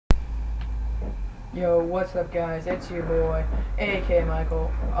Yo, what's up, guys? It's your boy, AK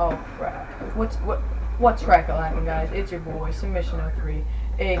Michael. Oh crap! What's crack-a-lackin', guys? It's your boy, Submission03,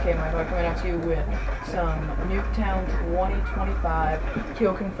 AK Michael, coming out to you with some NukeTown 2025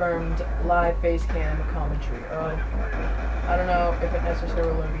 kill confirmed live face cam commentary. I don't know if it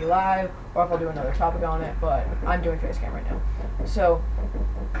necessarily will be live or if I'll do another topic on it, but I'm doing face cam right now. So,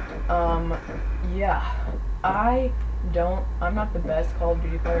 yeah, I'm not the best Call of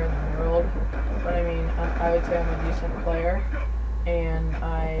Duty player in the world, but I mean, I would say I'm a decent player, and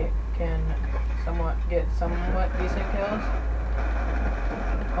I can get somewhat decent kills.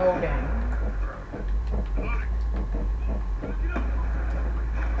 Oh dang.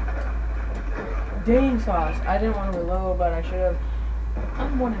 Dang sauce. I didn't want to reload, but I should have.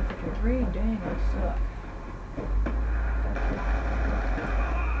 I'm 1 in freaking 3. Dang, I suck.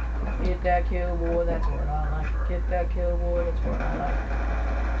 Get that kill, boy, that's what I like. Get that kill, boy, that's what I like.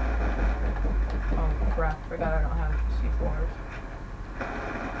 Oh crap, forgot I don't have C4s.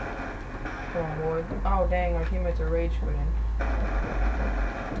 Come on, boy. Oh dang, our teammates are rage quitting.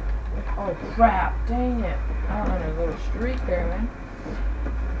 Oh crap, dang it. I don't know, a little streak there, man.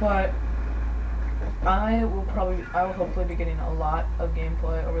 But I will hopefully be getting a lot of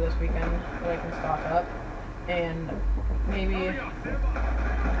gameplay over this weekend that I can stock up. And maybe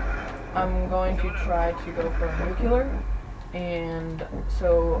I'm going to try to go for a nuclear, and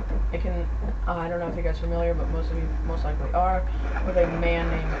so it can, I don't know if you guys are familiar, but most of you most likely are, with a man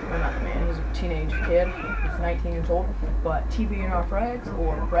named, well not a man, he's a teenage kid, he's 19 years old, but TBNR Frags,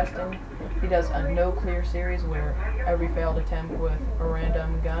 or Preston, he does a no clear series where every failed attempt with a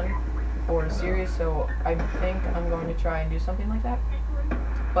random gun for a series, so I think I'm going to try and do something like that,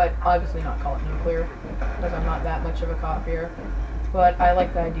 but obviously not call it nuclear, because I'm not that much of a copier. But I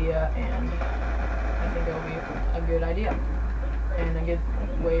like the idea, and I think it will be a good idea, and a good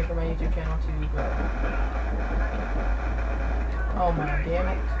way for my YouTube channel to grow. Oh my damn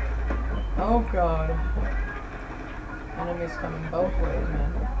it. Oh god. Enemies coming both ways,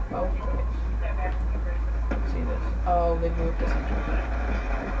 man. Both ways. Let's see this. Oh, they moved this.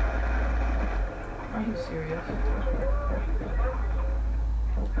 Are you serious?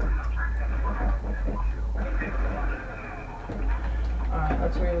 Alright,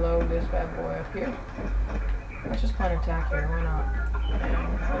 let's reload this bad boy up here. Let's just plan attack here, why not?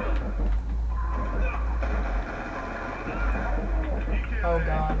 Oh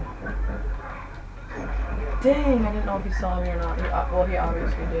god. Dang, I didn't know if he saw me or not. Well, he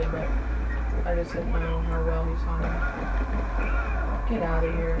obviously did, but I just didn't know how well he saw me. Get out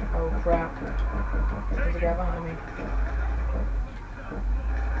of here. Oh crap. There's a guy behind me.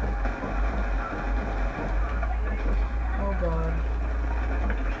 Oh god.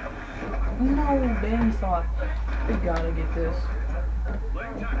 No, dang thought. We gotta get this.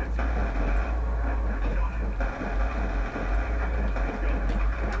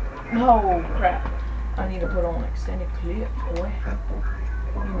 No, crap. I need to put on extended clips, boy.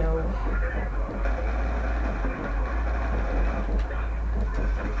 You know.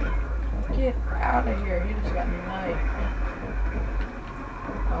 Get out of here. He just got knifed.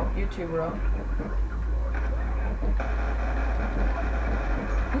 Oh, you too, bro.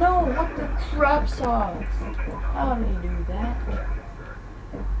 No, what the crap sauce? How did he do that?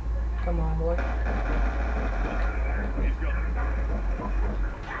 Come on, boy.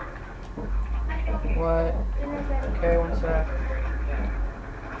 What? Okay, 1 sec.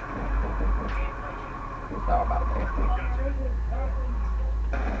 Sorry about that.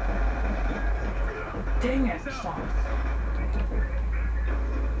 Dang it, sauce.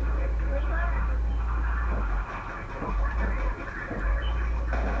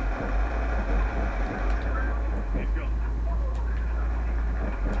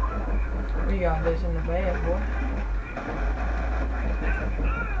 We got this in the bag, boy.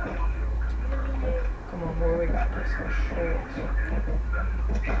 Come on, boy, we got this for sure.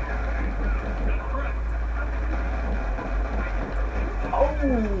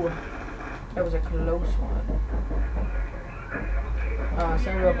 Oh! That was a close one.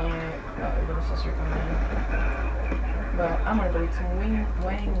 Sorry about my little sister coming in. But I'm gonna go eat some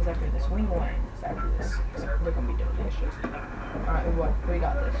wangs after this. Wangs after this. They're gonna be delicious. Alright, what? We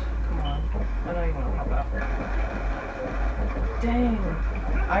got this. Come on. I know you wanna pop out. Dang.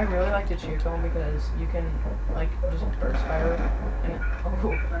 I really like the cheer cone because you can, like, just burst fire. And it,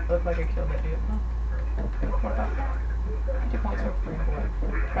 oh, looked like I killed that dude. Oh. What about 2 points for free, boy.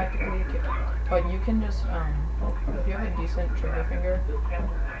 Practically a kill. But you can just, if you have a decent trigger finger,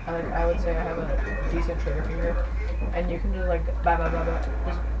 I would say I have a decent trigger finger, and you can just like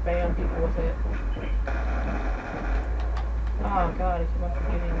just bam people with it. Oh god, I keep on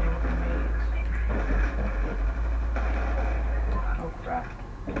forgetting my mates.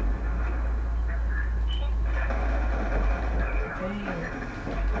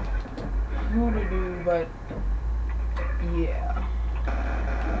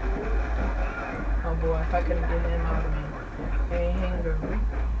 boy. If I couldn't get him, I would have been angry.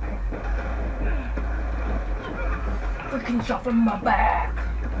 Freaking shot from my back.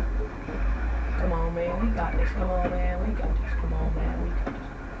 Come on, man. We got this. Come on, man. We got this. Come on, man. We got this.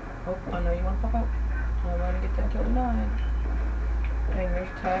 Oh, I know you want to pop out. I'm going to get that kill tonight. Dang,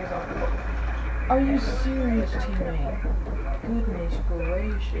 there's tags on it. Are you serious, teammate? Goodness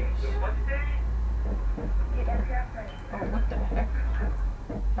gracious. Oh, what the heck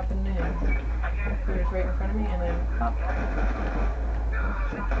happened to him? He was right in front of me and then pop.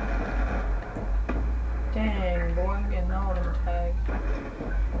 Dang, boy, I'm getting all them tags.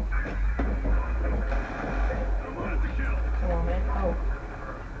 Come on, man. Oh.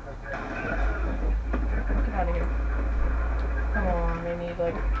 Get out of here. Come on, I need a...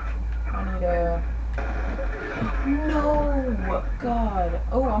 No! God!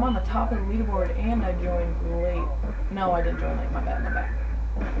 Oh, I'm on the top of the leaderboard and I joined late. No, I didn't join late. My bad.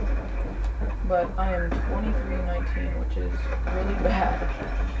 But I am 23-19, which is really bad.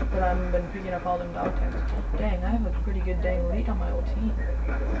 But I've been picking up all them dog tags. Dang, I have a pretty good dang lead on my old team.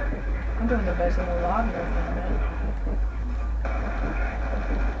 I'm doing the best in the lobby right now, man.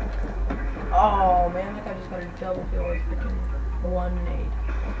 Oh, man, that guy just got a double kill with freaking one nade.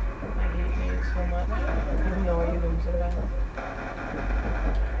 I hate nades so much. Even though I use them sometimes.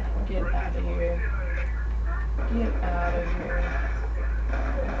 Get out of here. Get out of here.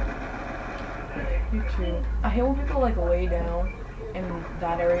 You too. I hate when people like lay down in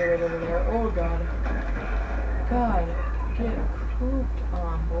that area right over there. Oh god. God. Get pooped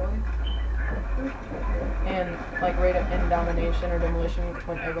on, boy. And like right up in domination or demolition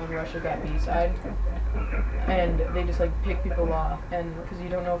when everyone rushes that B side. And they just like pick people off, and because you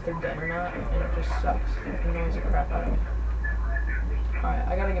don't know if they're dead or not, and it just sucks. It annoys the crap out of me. Alright,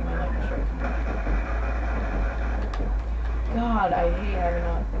 I gotta get my lightning strike. God, I hate having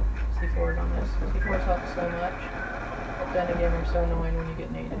C4s on this. C4s help so much. But then again, they're so annoying when you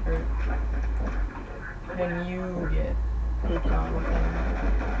get naded, or when you get pooped on with them.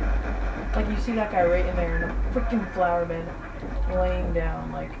 Like, you see that guy right in there in a freaking flower bed, laying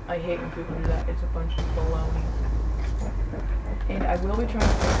down. Like, I hate when people do that. It's a bunch of baloney. And I will be trying to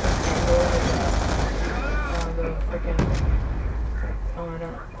fix this angle with the freaking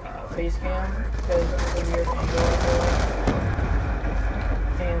face cam, because it's a weird angle I feel like.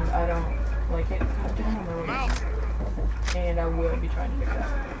 And I don't like it. God damn it. And I will be trying to fix that.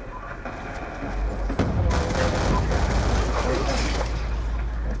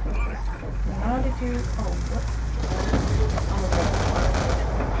 How did you... Oh, what?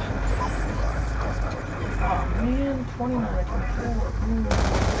 Oh, man. 29 or 24. Ooh.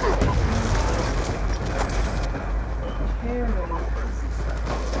 Terrible.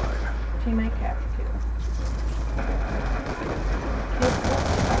 Teammate capture kill.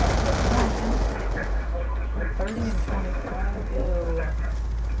 30 and 25.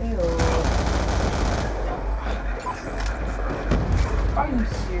 Ew. Are you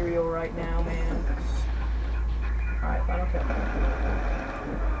serial right now, man? Alright, final kill.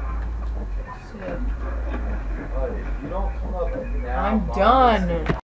 Sit. I'm done.